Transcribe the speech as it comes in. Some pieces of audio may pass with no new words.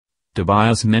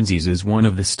Tobias Menzies is one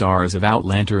of the stars of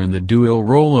Outlander in the dual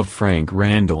role of Frank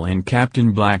Randall and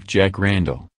Captain Blackjack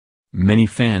Randall. Many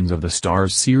fans of the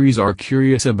Starz series are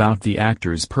curious about the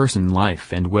actor's personal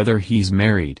life and whether he's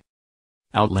married.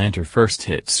 Outlander first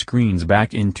hit screens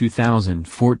back in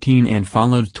 2014 and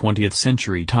followed 20th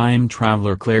century time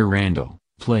traveler Claire Randall,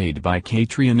 played by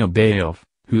Katrina Balfe,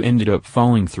 who ended up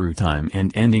falling through time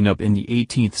and ending up in the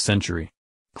 18th century.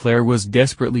 Claire was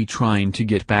desperately trying to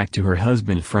get back to her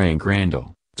husband Frank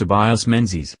Randall, Tobias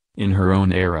Menzies, in her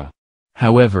own era.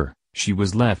 However, she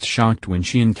was left shocked when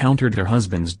she encountered her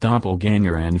husband's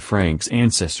doppelganger and Frank's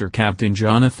ancestor Captain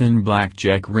Jonathan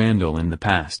Blackjack Randall in the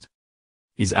past.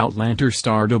 Is Outlander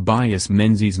star Tobias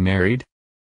Menzies married?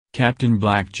 Captain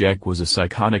Blackjack was a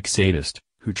psychotic sadist,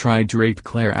 who tried to rape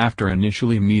Claire after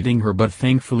initially meeting her, but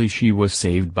thankfully she was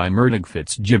saved by Murdoch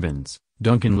Fitzgibbons,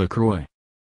 Duncan LaCroix.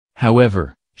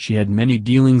 However, she had many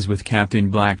dealings with Captain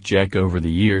Blackjack over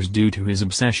the years due to his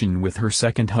obsession with her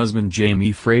second husband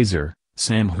Jamie Fraser,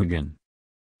 Sam Hogan.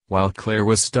 While Claire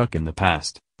was stuck in the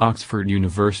past, Oxford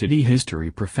University history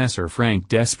professor Frank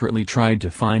desperately tried to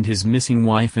find his missing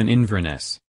wife in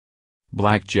Inverness.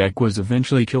 Blackjack was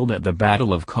eventually killed at the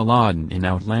Battle of Culloden in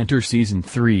Outlander Season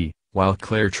 3, while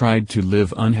Claire tried to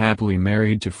live unhappily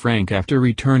married to Frank after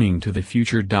returning to the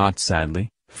future. Sadly,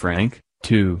 Frank,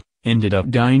 too, ended up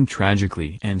dying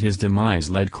tragically, and his demise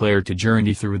led Claire to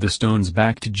journey through the stones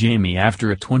back to Jamie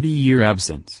after a 20-year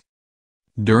absence.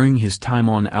 During his time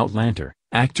on Outlander,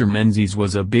 actor Menzies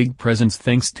was a big presence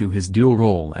thanks to his dual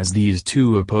role as these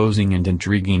two opposing and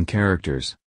intriguing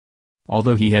characters.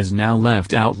 Although he has now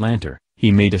left Outlander,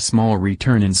 he made a small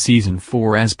return in Season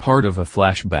 4 as part of a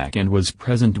flashback and was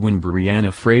present when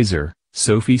Brianna Fraser,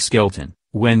 Sophie Skelton,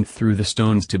 went through the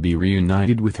stones to be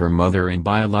reunited with her mother and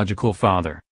biological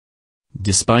father.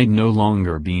 Despite no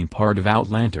longer being part of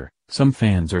Outlander, some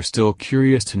fans are still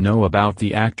curious to know about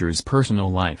the actor's personal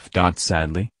life.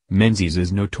 Sadly, Menzies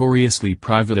is notoriously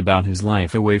private about his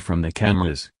life away from the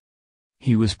cameras.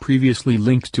 He was previously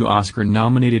linked to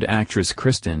Oscar-nominated actress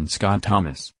Kristen Scott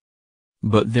Thomas.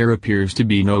 But there appears to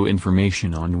be no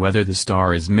information on whether the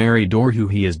star is married or who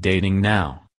he is dating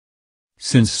now.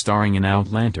 Since starring in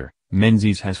Outlander,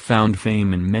 Menzies has found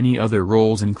fame in many other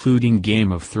roles including Game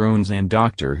of Thrones and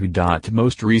Doctor Who.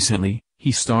 Most recently,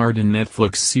 he starred in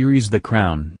Netflix series The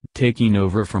Crown, taking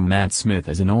over from Matt Smith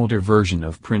as an older version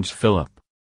of Prince Philip.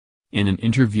 In an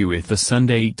interview with the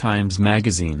Sunday Times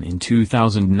magazine in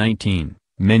 2019,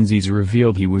 Menzies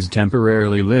revealed he was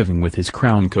temporarily living with his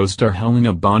Crown co-star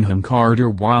Helena Bonham Carter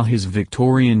while his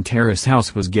Victorian terrace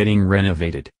house was getting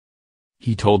renovated.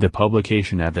 He told the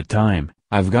publication at the time,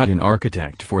 "I've got an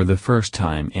architect for the first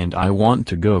time and I want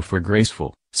to go for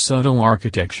graceful, subtle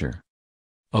architecture."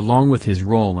 Along with his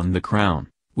role in The Crown,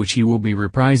 which he will be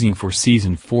reprising for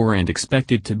Season 4 and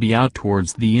expected to be out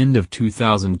towards the end of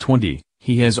 2020,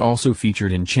 he has also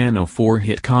featured in Channel 4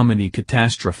 hit comedy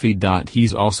Catastrophe.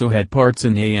 He's also had parts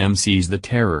in AMC's The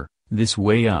Terror, This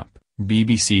Way Up,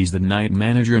 BBC's The Night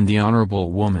Manager and The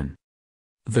Honourable Woman.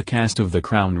 The cast of The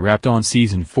Crown wrapped on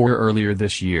Season 4 earlier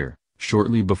this year,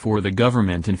 shortly before the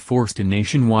government enforced a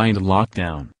nationwide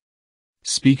lockdown.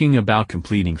 Speaking about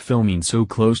completing filming so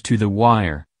close to the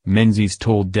wire, Menzies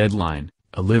told Deadline,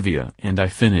 "Olivia and I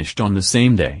finished on the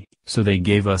same day, so they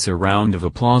gave us a round of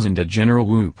applause and a general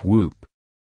whoop whoop.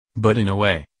 But in a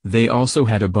way, they also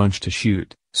had a bunch to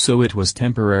shoot, so it was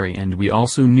temporary and we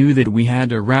also knew that we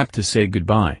had a wrap to say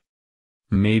goodbye.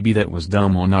 Maybe that was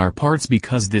dumb on our parts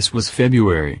because this was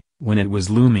February, when it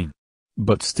was looming.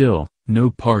 But still,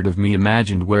 no part of me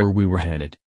imagined where we were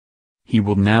headed." He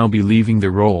will now be leaving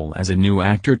the role as a new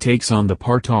actor takes on the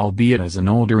part, albeit as an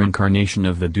older incarnation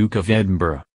of the Duke of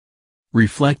Edinburgh.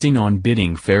 Reflecting on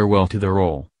bidding farewell to the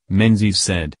role, Menzies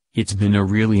said, "It's been a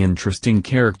really interesting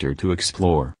character to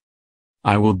explore.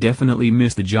 I will definitely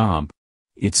miss the job.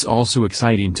 It's also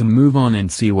exciting to move on and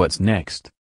see what's next."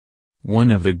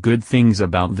 One of the good things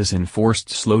about this enforced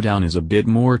slowdown is a bit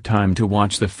more time to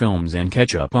watch the films and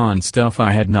catch up on stuff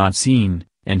I had not seen,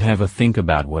 and have a think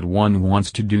about what one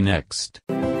wants to do next.